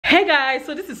Hey guys,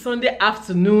 so this is Sunday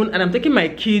afternoon and I'm taking my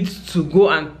kids to go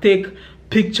and take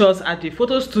pictures at the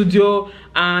photo studio,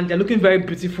 and they're looking very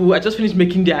beautiful. I just finished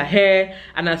making their hair,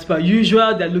 and as per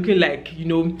usual they're looking like, you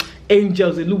know,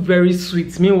 angels. They look very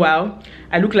sweet. Meanwhile,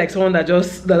 I look like someone that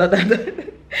just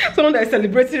someone that is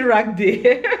celebrating Rag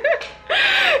Day.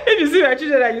 If you see my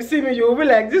children and you see me, you'll be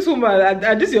like, this woman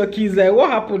and this your kids, like, what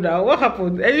happened now? What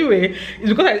happened? Anyway, it's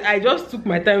because I just took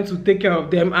my time to take care of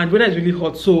them, and when it's really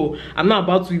hot, so I'm not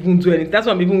about to even do anything. That's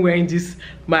why I'm even wearing this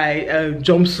my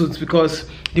jumpsuit, because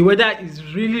the weather is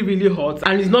really hot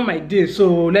and it's not my day.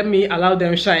 So let me allow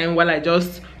them shine while I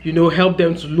just, you know, help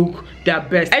them to look their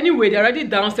best. Anyway, they're already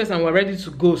downstairs and we're ready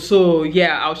to go. So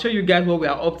yeah, I'll show you guys what we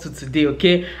are up to today,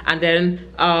 okay? And then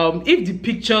if the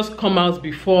pictures come out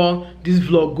before this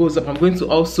vlog goes up, I'm going to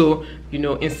also, you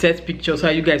know, insert pictures so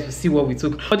you guys will see what we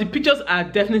took. But the pictures are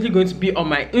definitely going to be on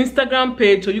my Instagram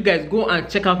page, so you guys go and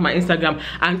check out my Instagram.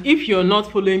 And if you're not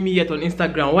following me yet on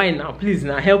Instagram, why now? Please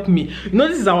now help me. You know,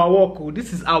 this is our work. Oh,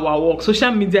 this is our work.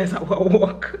 Social media is our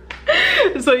work.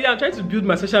 So yeah, I'm trying to build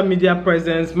my social media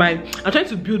presence. I'm trying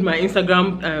to build my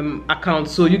Instagram account.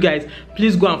 So you guys,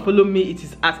 please go and follow me. It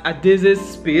is at Adeze's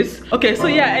Space. Okay, so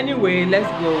yeah, anyway, let's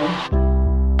go.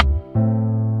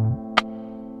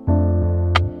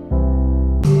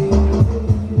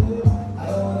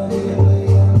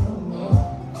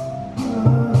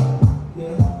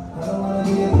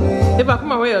 If I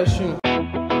come away your shoe.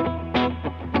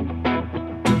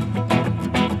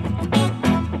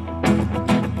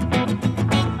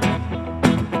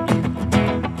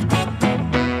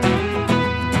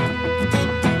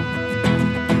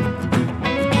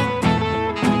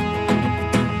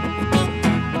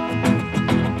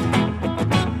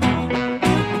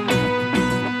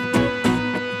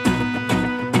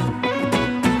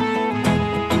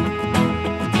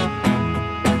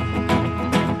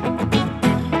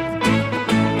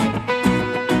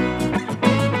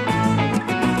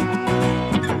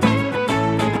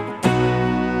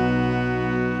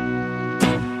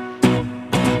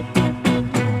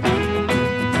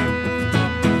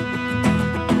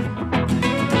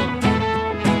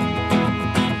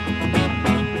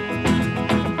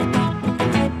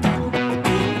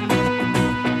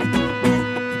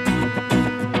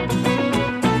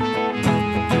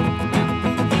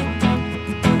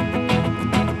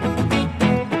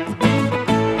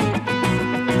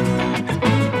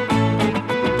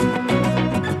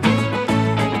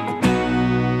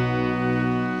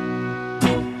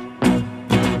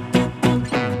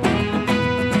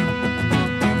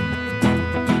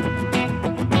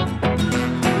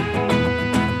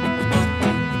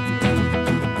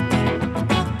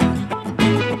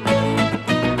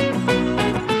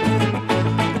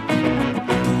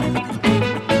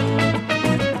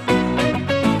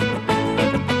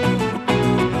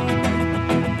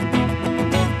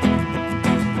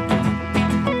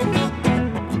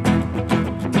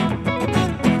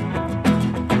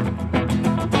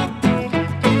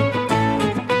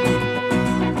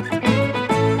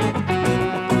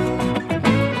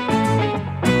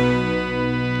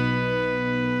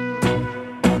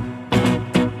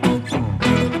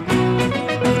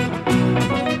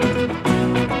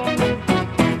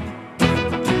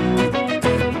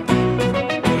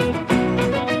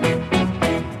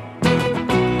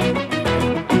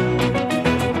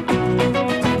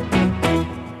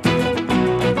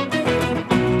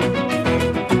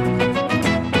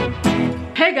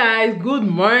 Good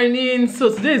morning.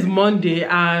 So today is Monday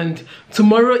and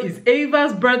tomorrow is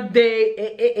Ava's birthday.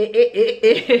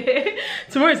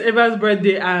 Tomorrow is Ava's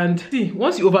birthday, and see,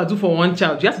 once you overdo for one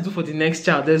child, you have to do for the next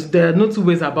child. There are no two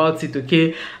ways about it,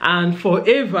 okay? And for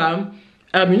Ava,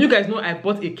 you guys know I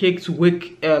bought a cake to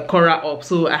wake KORA up,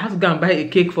 so I have to go and buy a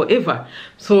cake for Ava.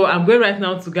 So I'm going right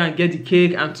now to go and get the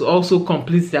cake and to also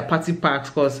complete their party packs,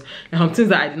 because there are some things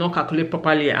that I did not calculate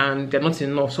properly and they're not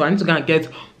enough. So I need to go and get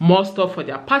more stuff for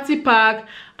their party pack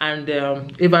and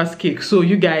Ava's cake. So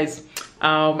you guys,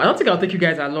 I don't think I'll take you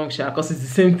guys along, because it's the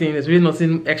same thing. There's really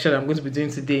nothing extra that I'm going to be doing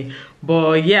today.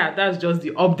 But yeah, that's just the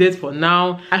update for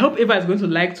now. I hope Ava is going to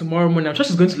like tomorrow morning. I'm sure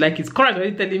she's going to like it. KORA is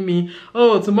already telling me,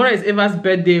 oh, tomorrow is Ava's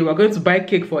birthday. We're going to buy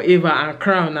cake for Ava and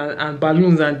crown and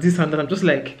balloons and this and that. I'm just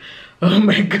like, oh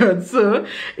my god. So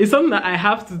it's something that I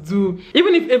have to do.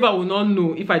 Even if Ava will not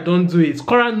know if I don't do it,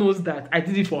 KORA knows that I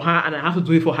did it for her and I have to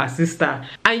do it for her sister.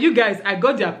 And you guys, I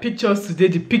got their pictures today.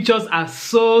 The pictures are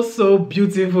so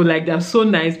beautiful. Like, they're so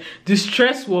nice. The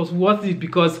stress was worth it,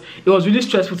 because it was really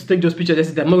stressful to take those pictures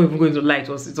yesterday. I'm not even going to lie.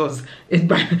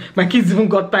 My kids even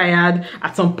got tired.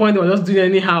 At some point, they were just doing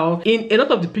anyhow. In a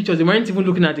lot of the pictures, they weren't even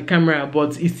looking at the camera,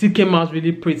 but it still came out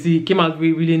really pretty. It came out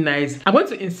really nice. I'm going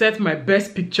to insert my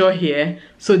best picture here. here.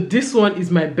 So this one is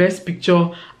my best picture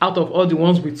out of all the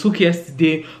ones we took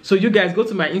yesterday. So you guys go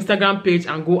to my Instagram page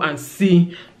and go and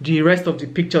see the rest of the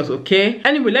pictures, okay?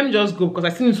 Anyway, let me just go because I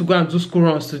still need to go and do school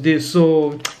runs today.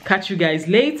 So catch you guys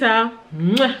later.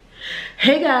 Mwah.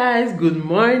 Hey guys, good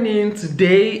morning.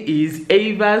 Today is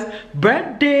Ava's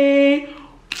birthday.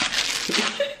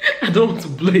 I don't want to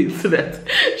blow it so that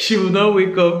she will not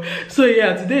wake up. So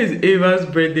yeah, today is Ava's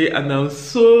birthday and I'm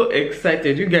so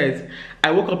excited. You guys, I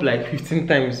woke up like 15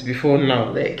 times before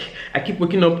now. Like, I keep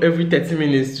waking up every 30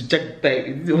 minutes to check the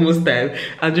time. It's almost time.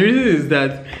 And the reason is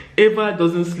that Ava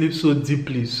doesn't sleep so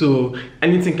deeply, so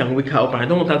anything can wake her up, and I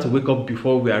don't want her to wake up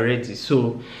before we are ready.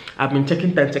 So I've been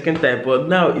checking time, but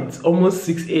now it's almost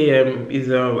 6 a.m. It's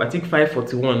I think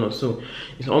 5:41 or so.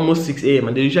 It's almost 6 a.m.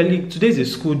 and they usually, today's a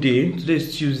school day, today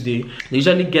is Tuesday, they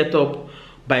usually get up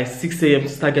by 6 a.m. to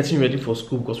start getting ready for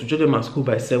school because we drop them at school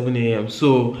by 7 a.m.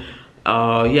 So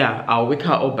yeah, I'll wake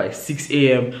her up by 6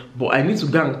 a.m. but I need to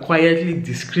go and quietly,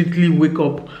 discreetly wake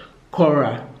up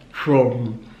KORA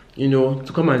from, you know,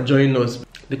 to come and join us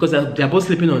because they're both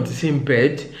sleeping on the same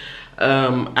bed.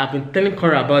 I've been telling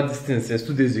KORA about this thing since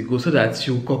 2 days ago so that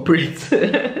she'll cooperate.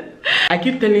 I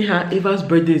keep telling her Ava's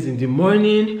birthday is in the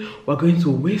morning, we're going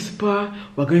to whisper,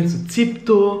 we're going to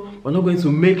tiptoe, we're not going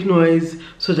to make noise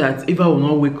so that Ava will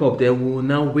not wake up. Then we will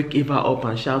now wake Ava up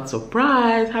and shout,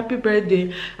 surprise, happy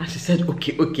birthday. And she said,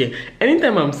 okay.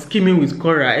 Anytime I'm scheming with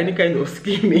KORA, any kind of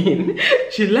scheming,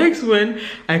 she likes when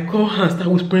I call her and start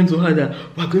whispering to her that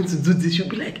we're going to do this. She'll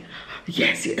be like,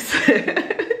 yes.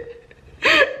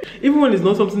 Even when it's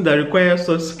not something that requires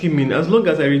such scheming, as long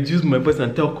as I reduce my voice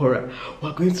and tell KORA,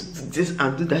 we're going to do this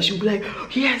and do that, she'll be like,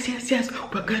 yes,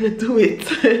 we're gonna do it.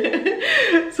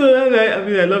 So I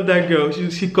mean, I love that girl.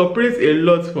 She cooperates a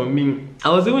lot for me. I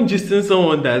was even gisting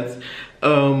someone that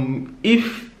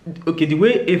the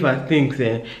way Ava thinks,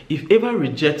 if Ava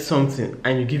rejects something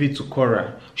and you give it to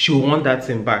KORA, she will want that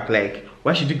thing back. Like,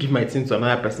 why should you give my thing to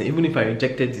another person? Even if I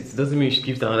rejected it, doesn't mean she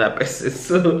gives to another person.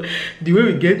 So the way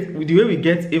we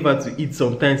get Ava to eat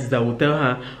sometimes is that we'll tell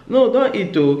her, no, don't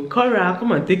eat though. KORA,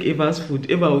 come and take Ava's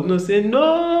food. Ava would not say,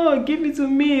 no, give it to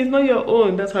me, it's not your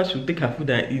own. That's how she'll take her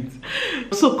food and eat.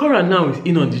 So KORA now is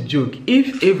in on the joke.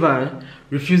 If Ava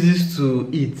refuses to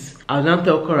eat, I'll now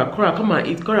tell KORA, come and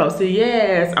eat. KORA will say,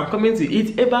 yes, I'm coming to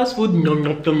eat Ava's food. Nom.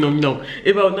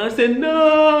 Ava will now say,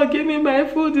 no, give me my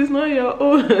food, it's not your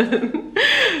own.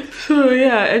 So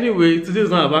yeah, anyway, today is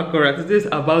not about KORA, today is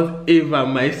about Ava,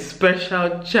 my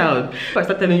special child. If I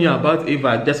start telling you about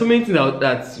Ava, there's so many things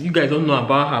that you guys don't know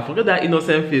about her. Forget that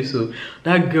innocent face. So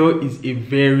that girl is a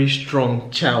very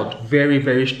strong child,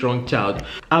 very strong child.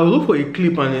 I will look for a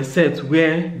clip and a set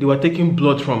where they were taking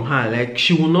blood from her. Like,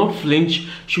 she will not flinch,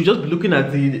 she will just be looking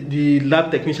at the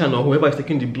lab technician or whoever is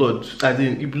taking the blood, as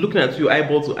in you'll be looking at you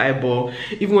eyeball to eyeball.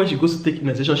 Even when she goes to take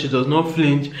immunization, she does not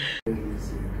flinch.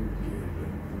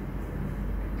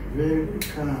 Very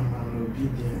calm and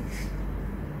obedient.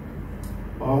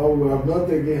 Oh, we have not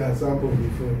taken her sample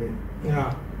before.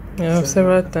 Yeah,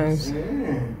 several times.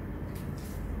 Yeah.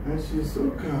 And she's so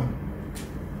calm.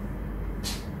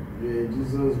 Yeah,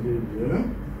 Jesus baby, huh?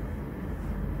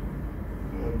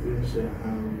 Nothing shall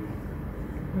harm you.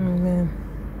 Amen.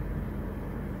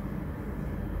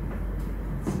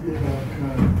 See how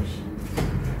calm she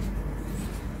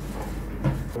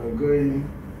is. We're going.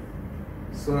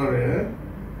 Sorry, eh?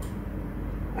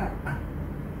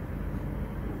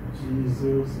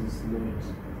 Jesus is Lord.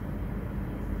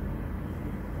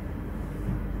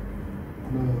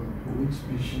 No, which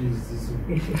species is this one?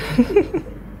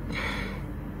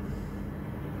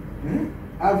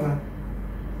 Ava.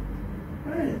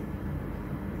 Hey.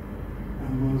 I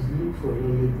must look for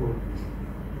lollipop.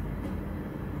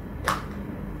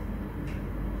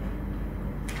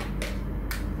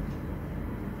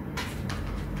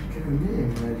 Can you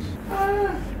imagine?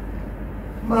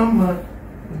 Mama.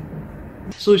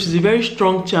 So she's a very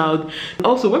strong child.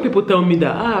 Also, when people tell me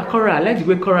that KORA, I like the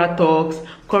way KORA talks,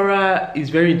 KORA is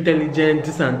very intelligent,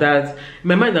 this and that, in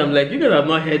my mind I'm like, you guys have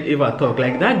not heard Ava talk.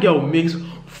 Like, that girl makes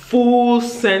full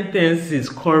sentences,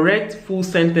 correct full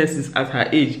sentences at her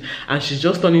age, and she's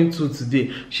just turning 2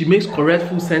 today. She makes correct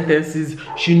full sentences.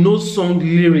 She knows song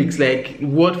lyrics like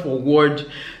word for word,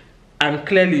 and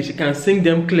clearly she can sing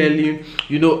them clearly,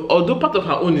 you know. Although part of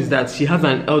her own is that she has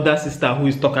an elder sister who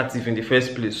is talkative in the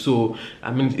first place, so I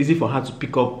mean it's easy for her to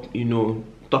pick up, you know,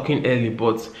 talking early.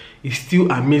 But it still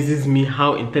amazes me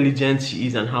how intelligent she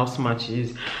is and how smart she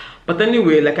is. But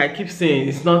anyway, like I keep saying,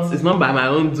 it's not by my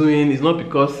own doing. It's not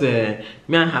because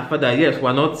me and her father, yes,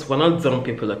 we're not dumb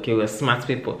people, okay, we're smart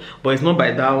people, but it's not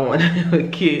by that one.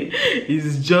 Okay,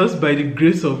 it's just by the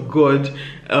grace of God.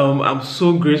 I'm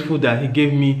so grateful that he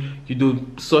gave me, you know,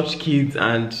 such kids.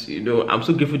 And you know, I'm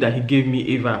so grateful that he gave me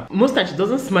Ava. Most times she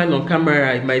doesn't smile on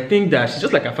camera. You might think that she's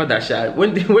just like her father.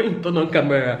 When you turn on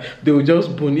camera, they will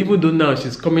just bone. Even though now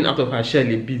she's coming out of her shell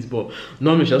a bit, but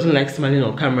normally she doesn't like smiling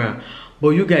on camera. But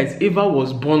you guys, Ava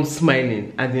was born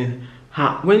smiling. And then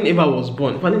when Ava was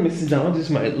born, let me sit down. What is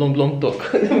my long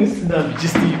talk? Let me sit down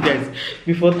just to you guys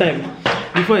before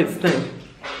it's time.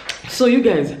 So you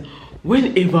guys,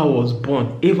 when Ava was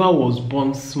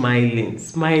born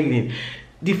smiling.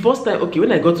 The first time, okay,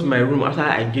 when I got to my room after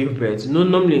I gave birth, you know,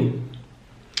 normally,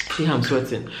 see how I'm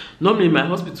sweating. Normally in my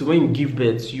hospital, when you give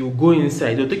birth, you go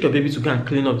inside, they'll take your baby to go and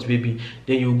clean up the baby.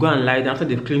 Then you go and lie down. After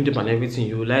they've cleaned up and everything,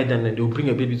 you lie down and they'll bring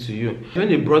your baby to you. When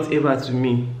they brought Ava to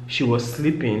me, she was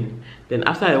sleeping. Then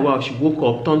after a while, she woke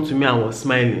up, turned to me and was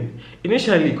smiling.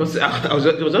 Initially, because it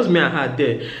was just me and her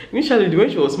there. Initially, when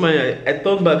she was smiling, I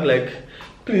turned back like,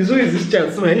 please, who is this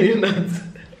child smiling at?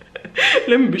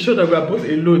 Let me be sure that we are both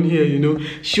alone here, you know.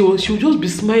 She would just be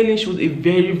smiling. She was a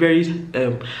very, very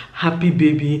happy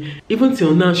baby. Even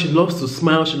till now, she loves to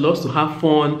smile. She loves to have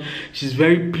fun. She's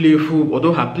very playful,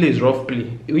 although her play is rough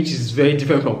play, which is very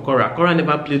different from Kora. Kora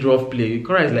never played rough play.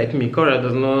 Kora is like me. Kora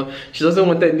does not. She doesn't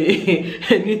want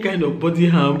any kind of body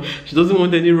harm. She doesn't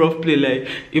want any rough play. Like,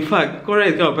 in fact, Kora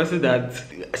is the kind of person that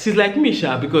she's like me,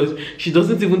 because she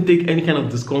doesn't even take any kind of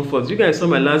discomfort. You guys saw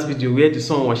my last video where the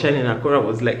sun was shining and Kora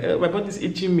was like, my body's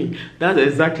itching me. That's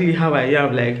exactly how I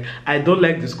am. Like, I don't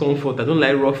like discomfort. I don't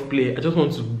like rough play. I just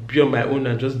want to be on my own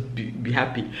and just be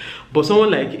happy. But someone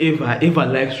like Ava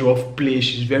likes rough play.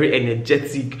 She's very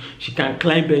energetic. She can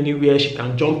climb anywhere. She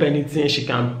can jump anything. She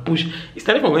can push. It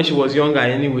started from when she was younger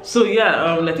anyway. So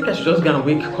yeah, I think I should just go and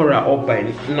wake Kora up by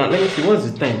now. Let me see, what's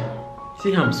the time?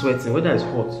 See how I'm sweating. Weather is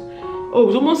hot. Oh,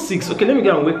 it's almost 6. Okay, let me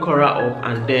go and wake Kora up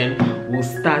and then we'll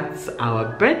start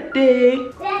our birthday.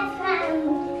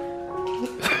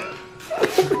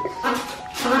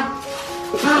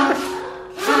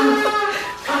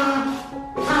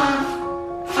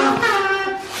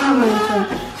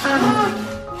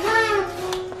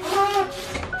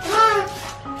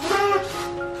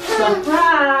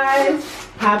 Surprise!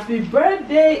 Happy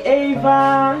birthday,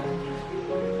 Ava!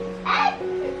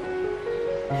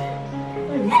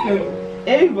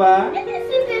 Ava!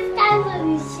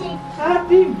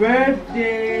 Happy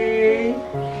birthday!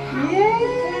 Yay!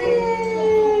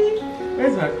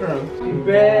 Where's my crown? Happy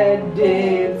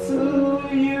birthday to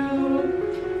you!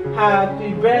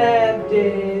 Happy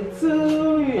birthday to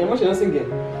you! I'm not singing.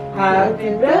 Happy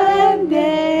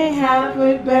birthday,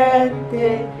 happy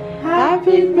birthday,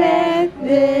 happy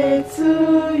birthday to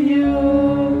you!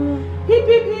 Hip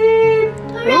hip hip!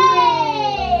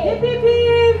 Hooray! Hip hip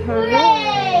hip!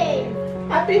 Hooray!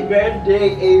 Happy birthday,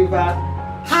 Ava!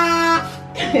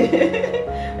 I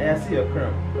see your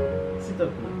crown. Sit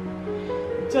up now.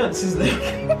 Church is like,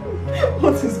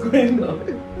 what is going on?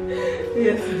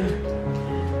 Yes.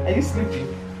 Are you sleeping?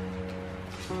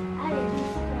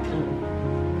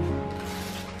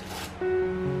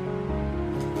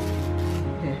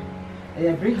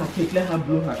 Yeah, bring her cake, let her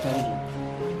blow her candle.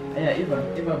 Yeah, Eva,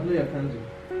 blow your candle.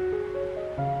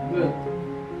 Blow.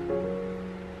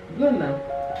 Blow now.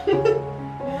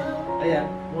 Yeah,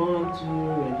 1, 2,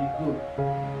 ready, go.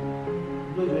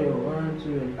 Blow your 1, 2,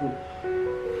 and go.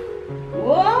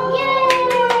 Whoa! Yay!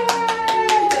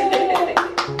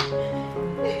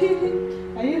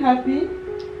 Are you happy?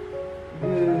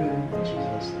 Good.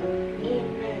 Jesus.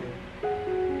 Amen.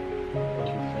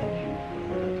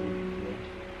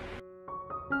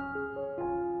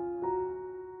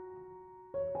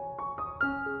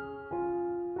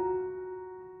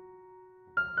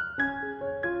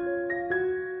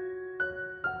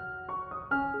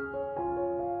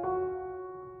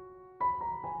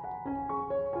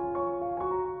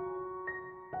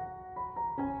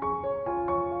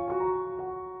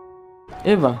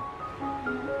 Eva,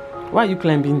 why are you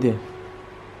climbing there?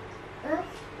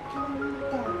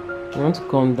 You want to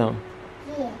calm down?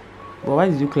 Yeah. But why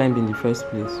did you climb in the first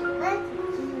place?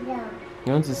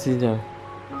 You want to sit down?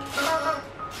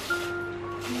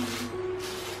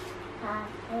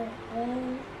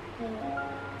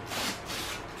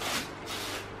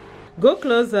 Go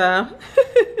closer.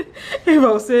 Eva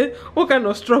will say, what kind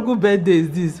of struggle birthday is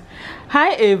this?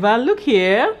 Hi Eva, look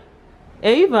here.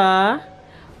 Eva.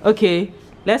 Okay,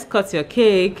 let's cut your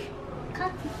cake.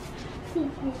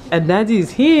 And Daddy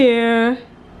is here.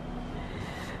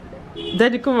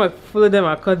 Daddy, come and follow them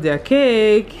and cut their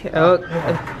cake.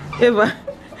 Eva,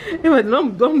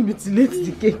 don't mutilate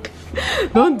the cake.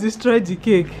 Don't destroy the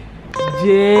cake.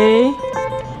 J-E-S-U-S.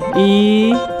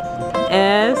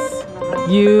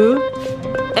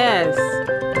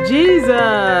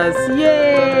 Jesus!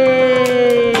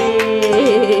 Yay!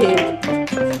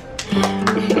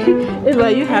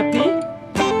 are you happy?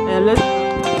 Let's.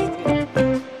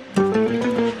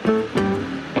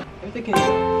 I'm taking it.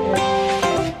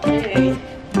 Hey.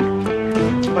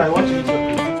 I want to eat your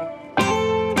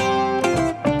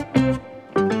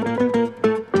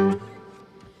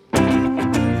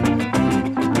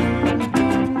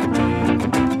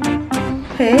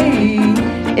Hey,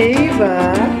 Ava,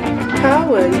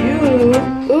 how are you?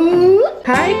 Ooh,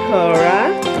 hi, Kaora.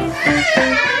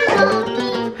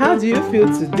 How do you feel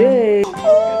today?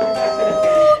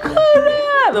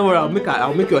 Kaora! Don't worry,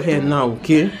 I'll make your hair now,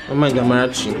 okay? Mama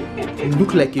Gamarachi, you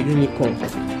look like a unicorn.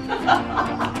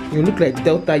 You look like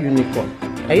Delta unicorn.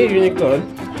 Are you a unicorn?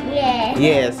 Yes.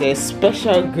 Yes, a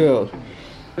special girl.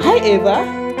 Hi, Ava.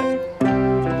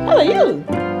 How are you?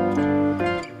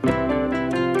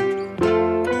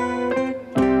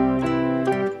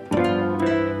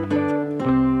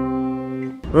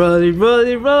 Roll it, roll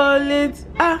it, roll it,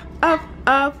 up, up,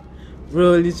 up.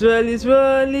 Roll it, roll it,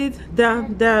 roll it,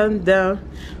 down, down, down.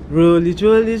 Roll it,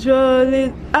 roll it, roll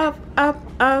it, up, up,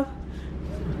 up.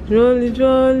 Roll it,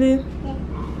 roll it.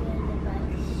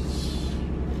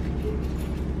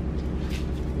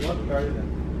 what carry them?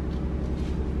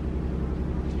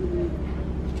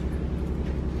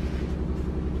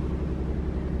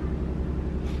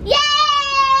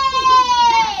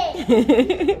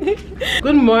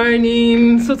 Good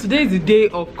morning. So today is the day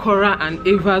of Kaora and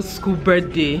Ava's school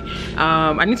birthday.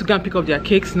 I need to go and pick up their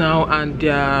cakes now and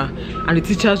the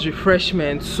teacher's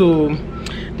refreshment. So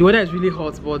the weather is really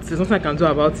hot, but there's nothing I can do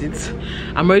about it.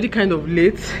 I'm already kind of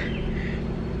late,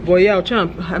 but yeah,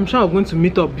 I'm sure I'm going to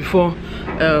meet up before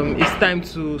it's time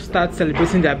to start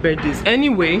celebrating their birthdays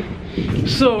anyway.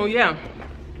 So yeah,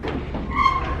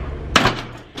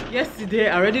 yesterday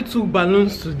I already took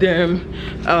balloons to them,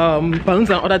 balloons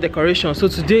and other decorations. So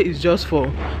today is just for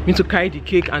me to carry the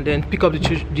cake and then pick up the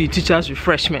teacher's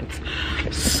refreshment.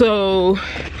 So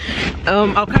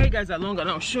I'll carry you guys along and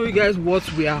I'll show you guys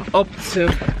what we are up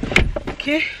to.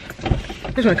 Okay,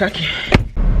 here's my khaki.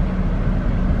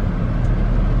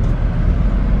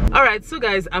 Alright, so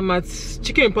guys, I'm at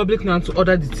Chicken Republic now to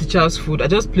order the teacher's food. I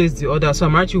just placed the order, so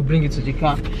I'm actually bring it to the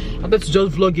car. I better to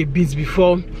just vlog a bit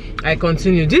before I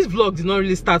continue. This vlog did not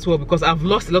really start well because I've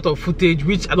lost a lot of footage,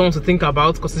 which I don't want to think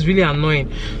about because it's really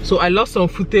annoying. So I lost some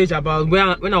footage about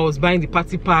when I was buying the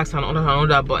party packs and all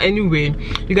that. But anyway,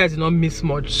 you guys did not miss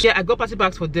much. Yeah, I got party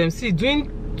packs for them. See,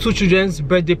 doing 2 children's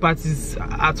birthday parties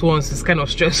at once is kind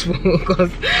of stressful because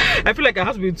I feel like I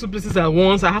have to be in 2 places at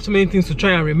once. I have so many things to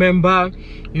try and remember,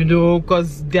 you know,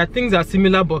 because their things are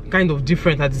similar but kind of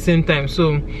different at the same time.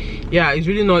 So yeah, it's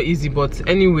really not easy, but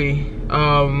anyway,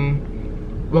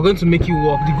 we're going to make it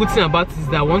work. The good thing about it is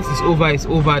that once it's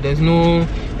over. There's no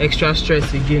extra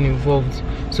stress again involved.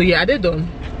 So yeah, are they done?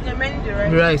 The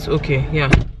rice, okay,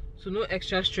 yeah. So no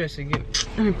extra stress again.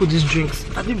 Let me put these drinks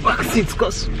at the back seat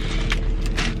because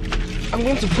I'm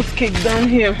going to put cake down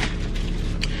here.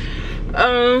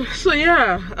 So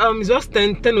yeah, it's just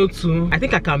 10:02. I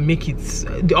think I can make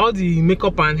it. All the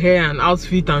makeup and hair and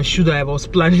outfit and shoe that I was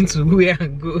planning to wear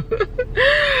and go.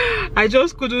 I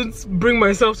just couldn't bring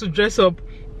myself to dress up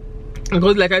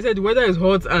because, like I said, the weather is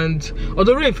hot, and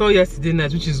although rain fell yesterday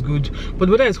night, which is good, but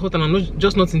the weather is hot and I'm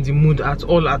just not in the mood at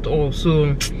all.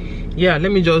 So yeah,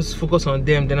 let me just focus on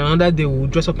them. Then another day we'll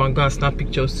dress up and go and snap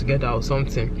pictures together or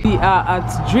something. We are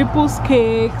at Dripple's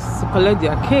Cakes to collect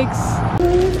their cakes.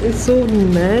 It's so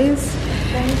nice.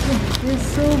 It's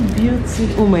so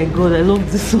beautiful. Oh my god, I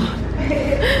love this one.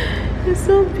 It's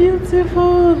so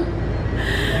beautiful.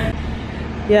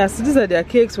 Yeah, so these are their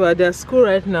cakes. We're at their school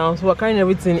right now, so we're carrying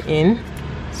everything in.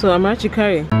 So I'm actually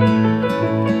carrying.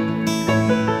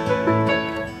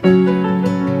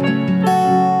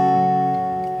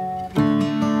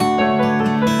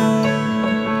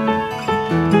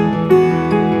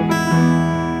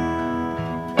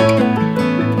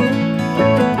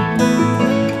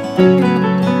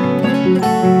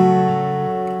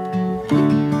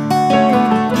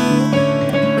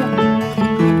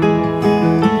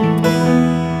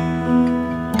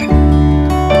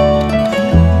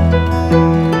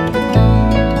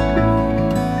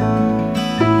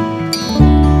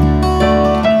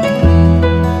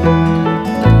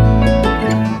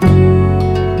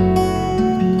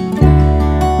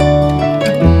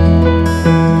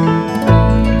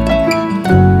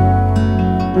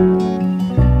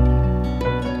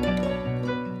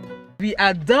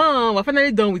 Done. We're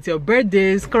finally done with your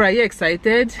birthdays. Kaora, are you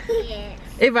excited? Yes.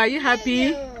 Ava, are you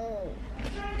happy?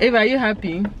 Ava, are you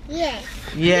happy? Yes.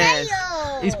 Yes.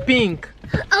 Yellow. It's pink.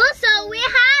 Also, we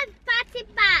have party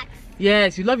packs.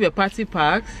 Yes, you love your party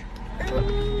packs.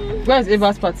 Where's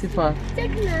Ava's party pack?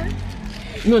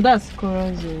 No, that's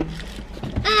Kora's.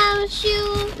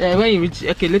 Shoe. When you reach,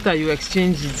 okay, later you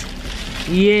exchange it.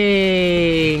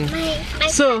 Yay!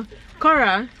 So,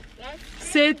 Kora, yes.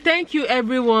 Say thank you,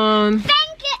 everyone.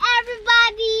 Thank you,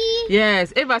 everybody.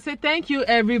 Yes, Eva, say thank you,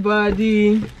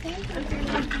 everybody. Thank you,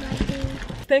 everybody.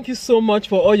 Thank you so much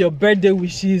for all your birthday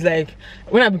wishes. Like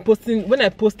when I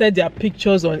posted their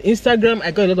pictures on Instagram,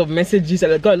 I got a lot of messages,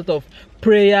 I got a lot of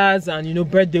prayers and, you know,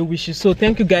 birthday wishes. So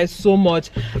thank you guys so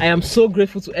much. I am so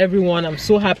grateful to everyone. I'm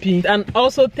so happy. And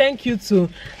also thank you to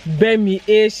Bemi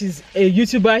A. She's a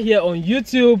YouTuber here on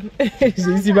YouTube. She's a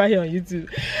YouTuber here on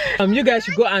YouTube. You guys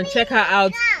should go and check her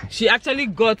out. She actually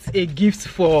got a gift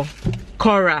for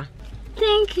Kora.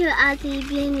 Thank you, Auntie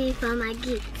Bini, for my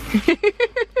gift.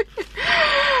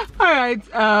 All right,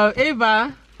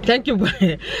 Eva, thank you.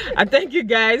 And thank you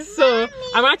guys. So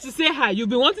I'm about to say hi. You've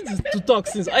been wanting to talk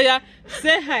since. Oh yeah,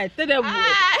 say hi. Tell them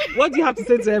what do you have to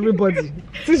say to everybody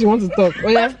since you want to talk. Oh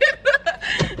yeah,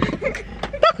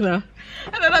 talk now.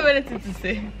 I don't have anything to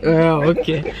say. Oh,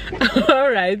 okay.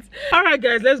 all right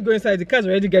guys, let's go inside. The car's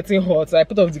already getting hot, so I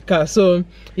put off the car. So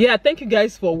yeah, thank you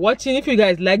guys for watching. If you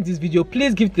guys like this video,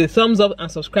 please give it a thumbs up and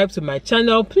subscribe to my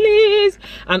channel, please,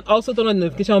 and also turn on the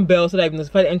notification bell so that I'm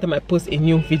notified anytime I post a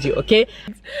new video. Okay,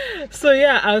 so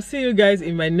yeah, I'll see you guys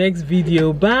in my next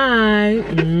video.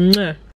 Bye.